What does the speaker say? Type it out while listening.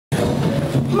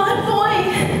My boy,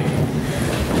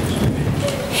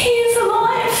 he is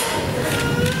alive.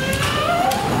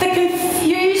 The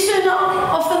confusion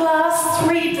of the last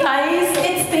 3 days,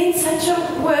 it's been such a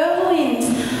whirlwind.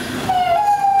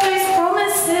 Those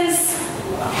promises,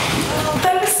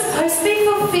 they were supposed to be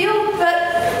fulfilled, but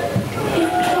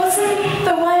it wasn't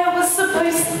the way it was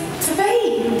supposed to be.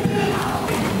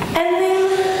 And then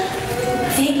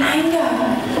the anger.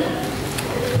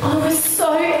 I was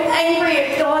so angry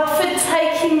at God for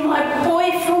taking my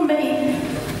boy from me.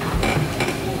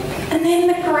 And then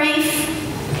the grief,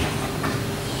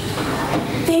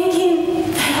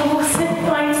 thinking that I wasn't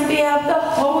going to be able to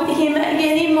hold him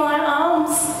again in my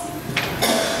arms.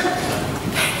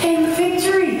 And the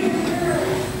victory.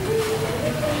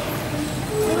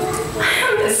 I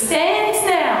understand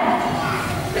now.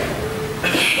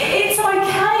 It's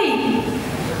okay.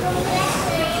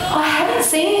 I haven't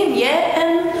seen him yet, and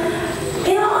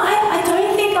I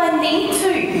don't think I need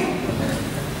to.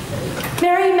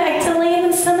 Mary Magdalene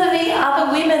and some of the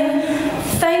other women,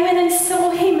 they went and saw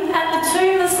him at the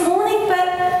tomb this morning, but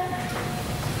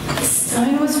the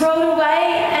stone was rolled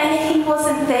away and he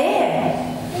wasn't there.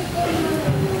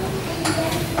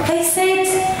 They said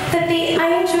that the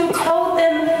angel told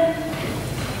them,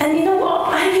 and you know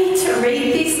what, I need to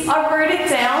read this. I wrote it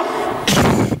down.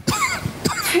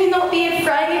 Do not be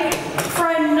afraid, for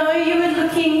I know you are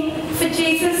looking for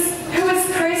Jesus who was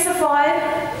crucified.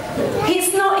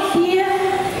 He's not here.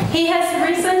 He has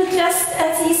risen just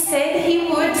as he said he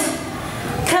would.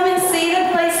 Come and see the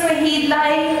place where he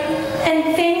lay,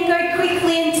 and then go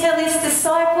quickly and tell his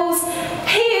disciples,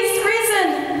 he is risen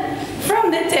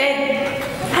from the dead,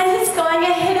 and is going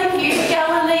ahead of you to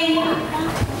Galilee.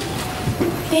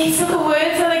 These are the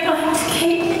words that are going to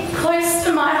keep close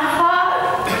to my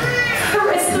heart for the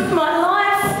rest of my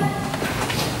life.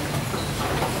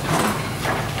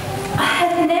 I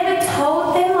had never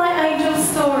told them my angel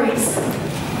stories.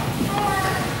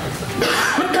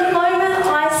 But the moment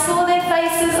I saw their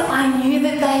faces, I knew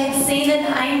that they had seen an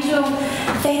angel.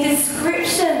 Their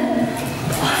description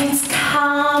of its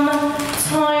calm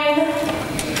tone,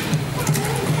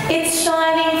 its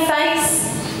shining face,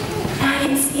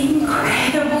 and its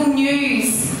incredible news,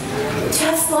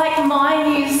 just like my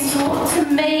news taught to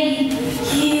me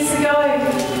years ago.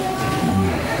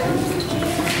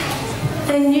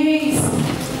 The news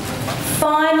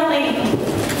finally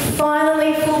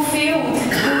fulfilled.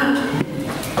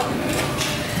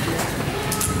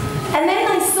 And then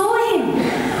they saw him.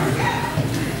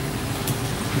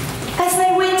 As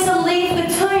they went to leave the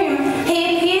tomb, he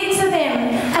appeared to them,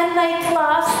 and they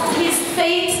clasped his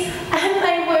feet and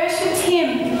they worshipped him.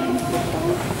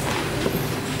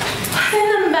 What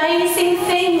an amazing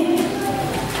thing.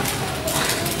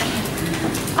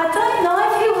 I don't know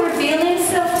if he'll reveal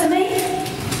himself to me.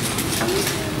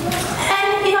 And,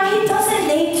 he doesn't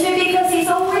need to, because he's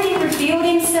already revealed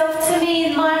himself to me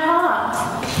in my heart.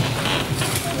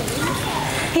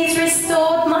 He's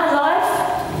restored my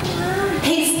life.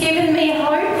 He's given me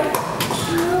hope.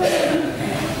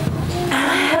 And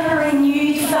I have a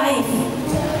renewed faith.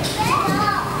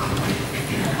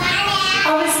 I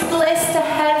was blessed to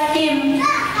have him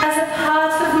as a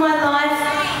part of my life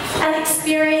and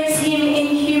experience him in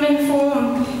human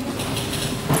form.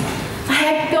 I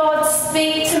had God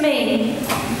speak to me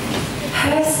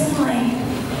personally.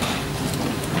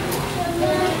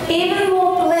 Even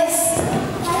more blessed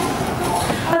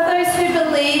are those who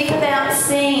believe without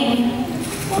seeing.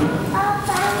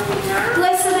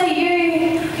 Blessed are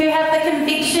you who have the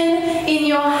conviction in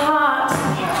your heart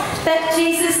that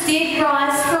Jesus did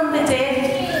rise